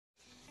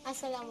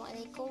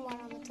Assalamualaikum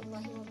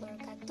warahmatullahi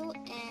wabarakatuh,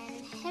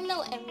 and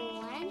hello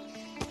everyone,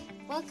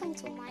 welcome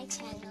to my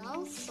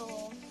channel.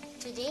 So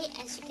today,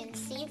 as you can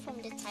see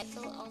from the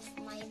title of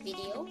my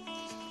video,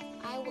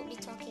 I will be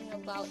talking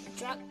about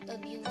drug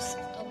abuse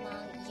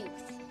among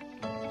youth.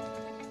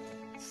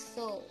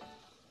 So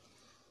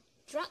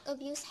drug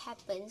abuse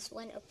happens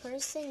when a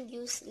person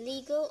uses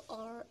legal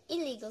or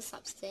illegal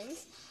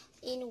substance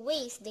in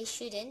ways they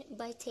shouldn't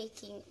by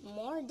taking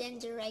more than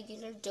the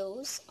regular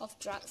dose of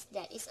drugs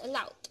that is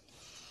allowed.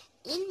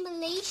 In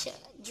Malaysia,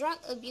 drug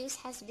abuse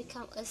has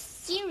become a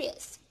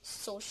serious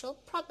social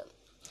problem.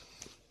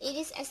 It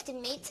is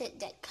estimated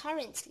that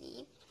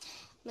currently,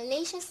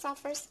 Malaysia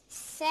suffers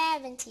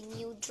 70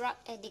 new drug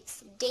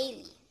addicts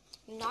daily,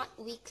 not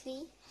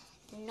weekly,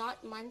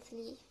 not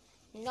monthly,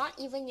 not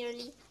even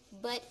yearly,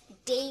 but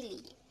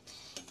daily.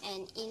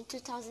 And in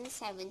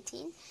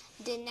 2017,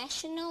 the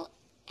National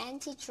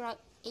Anti-Drug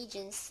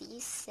Agency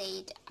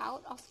said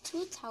out of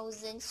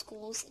 2,000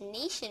 schools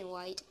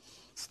nationwide,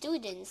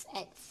 students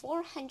at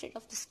 400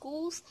 of the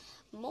schools,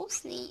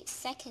 mostly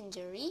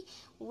secondary,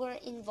 were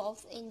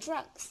involved in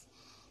drugs.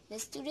 The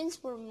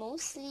students were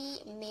mostly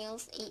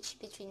males aged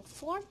between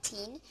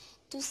 14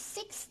 to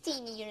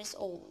 16 years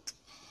old.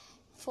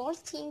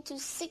 14 to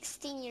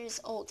 16 years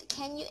old,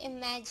 can you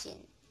imagine?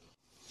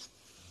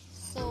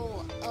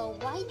 So,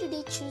 why do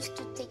they choose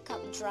to take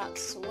up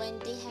drugs when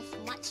they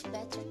have much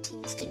better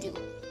things to do?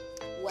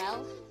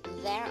 Well,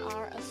 there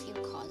are a few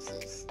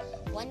causes,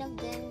 one of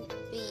them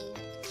being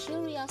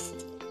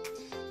curiosity.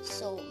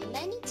 So,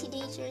 many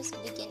teenagers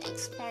begin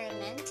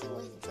experimenting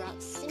with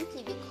drugs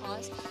simply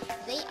because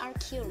they are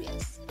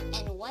curious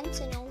and want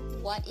to know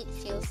what it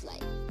feels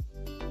like.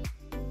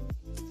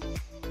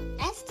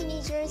 As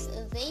teenagers,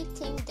 they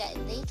think that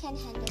they can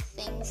handle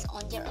things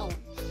on their own.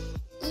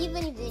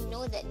 Even if they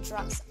know that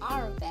drugs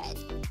are bad,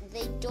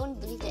 they don't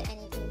believe that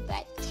anything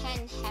bad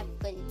can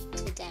happen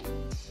to them,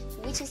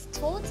 which is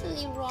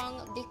totally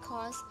wrong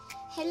because,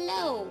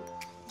 hello,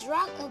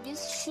 drug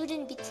abuse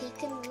shouldn't be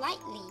taken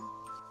lightly.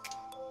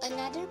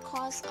 Another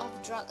cause of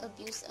drug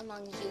abuse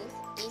among youth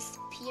is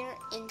peer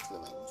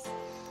influence.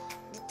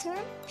 The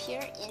term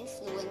peer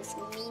influence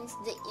means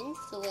the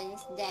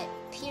influence that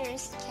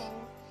peers can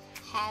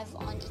have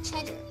on each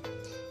other.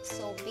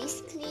 So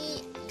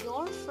basically,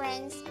 your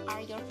friends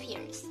are your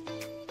peers,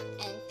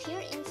 and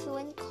peer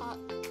influence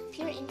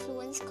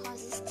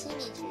causes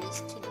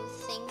teenagers to do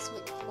things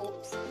with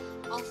hopes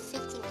of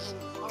fitting in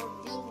or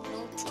being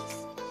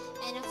noticed,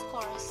 and of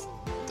course,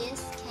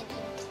 this can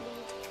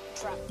include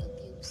drug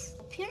abuse.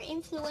 Peer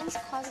influence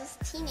causes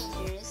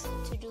teenagers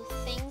to do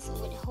things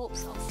with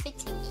hopes of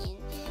fitting in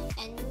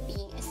and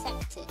being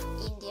accepted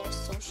in their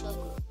social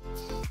group.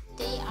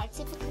 They are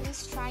typically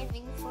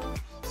striving for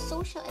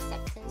social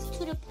acceptance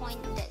to the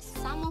point that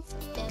some of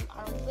them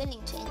are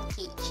willing to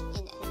engage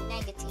in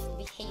negative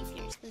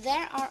behaviors.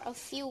 There are a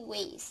few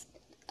ways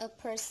a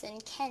person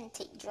can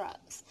take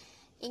drugs,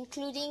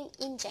 including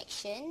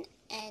injection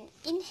and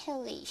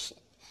inhalation.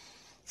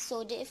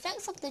 So the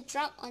effects of the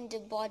drug on the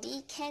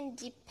body can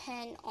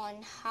depend on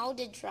how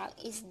the drug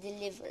is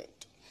delivered.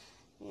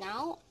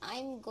 Now,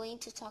 I'm going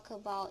to talk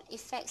about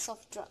effects of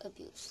drug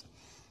abuse.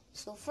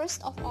 So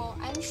first of all,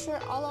 I'm sure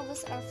all of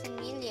us are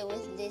familiar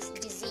with this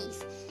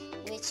disease,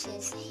 which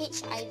is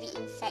HIV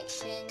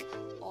infection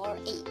or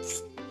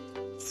AIDS.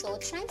 So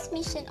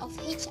transmission of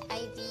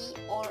HIV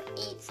or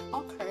AIDS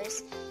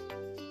occurs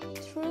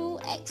through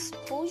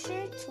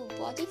exposure to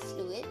body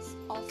fluids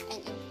of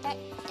an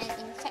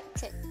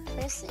infected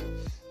person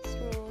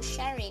through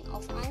sharing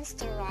of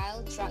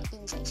unsterile drug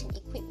injection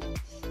equipment.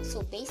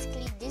 So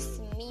basically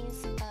this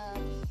means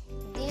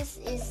this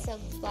is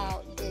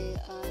about the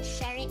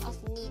sharing of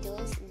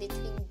needles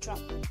between drug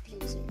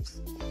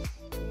abusers.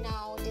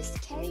 Now the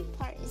scary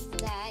part is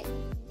that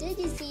the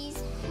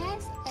disease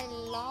has a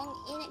long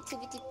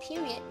inactivity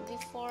period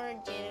before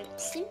their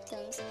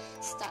symptoms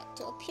start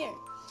to appear,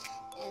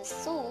 and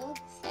so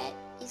that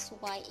is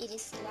why it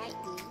is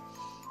likely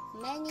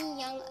many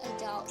young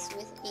adults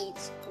with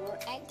AIDS were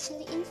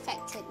actually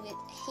infected with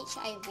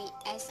HIV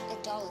as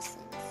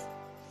adolescents.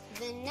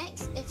 The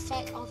next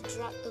effect of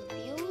drug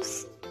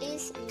abuse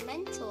is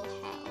mental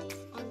health,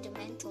 on the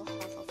mental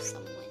health of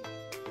someone.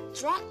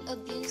 Drug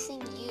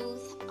abusing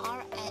youth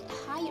are at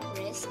high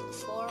risk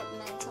for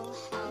mental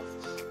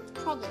health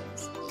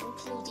problems,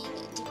 including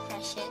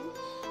depression,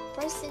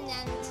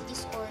 personality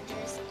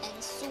disorders,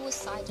 and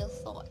suicidal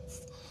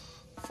thoughts.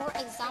 For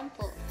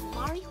example,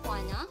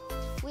 marijuana,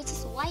 which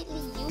is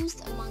widely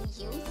used among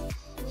youth,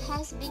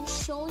 has been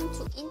shown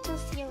to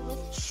interfere with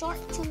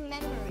short-term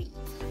memory,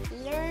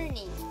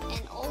 learning,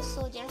 and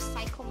also their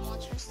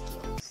psychomotor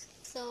skills.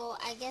 So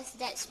I guess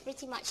that's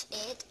pretty much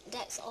it.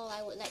 That's all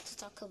I would like to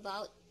talk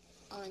about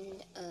on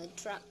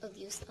drug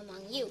abuse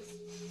among youth.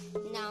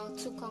 Now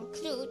to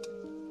conclude,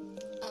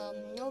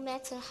 no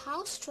matter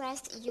how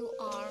stressed you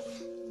are,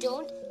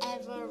 don't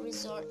ever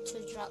resort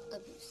to drug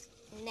abuse.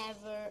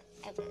 Never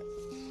ever.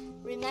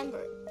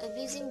 Remember,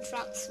 abusing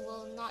drugs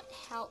will not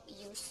help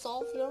you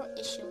solve your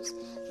issues,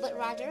 but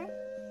rather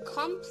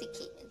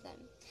complicate them.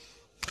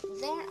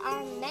 There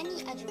are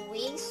many other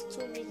ways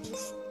to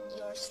release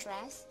your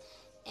stress,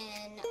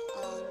 and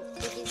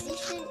the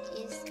decision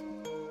is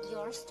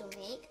yours to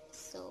make.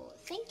 So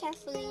think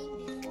carefully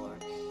before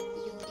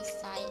you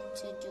decide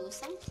to do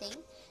something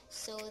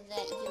so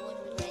that you won't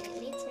regret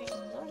it later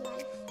in your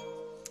life.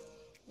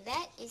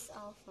 That is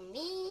all from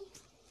me.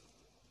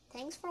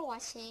 Thanks for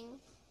watching.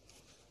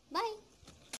 Bye.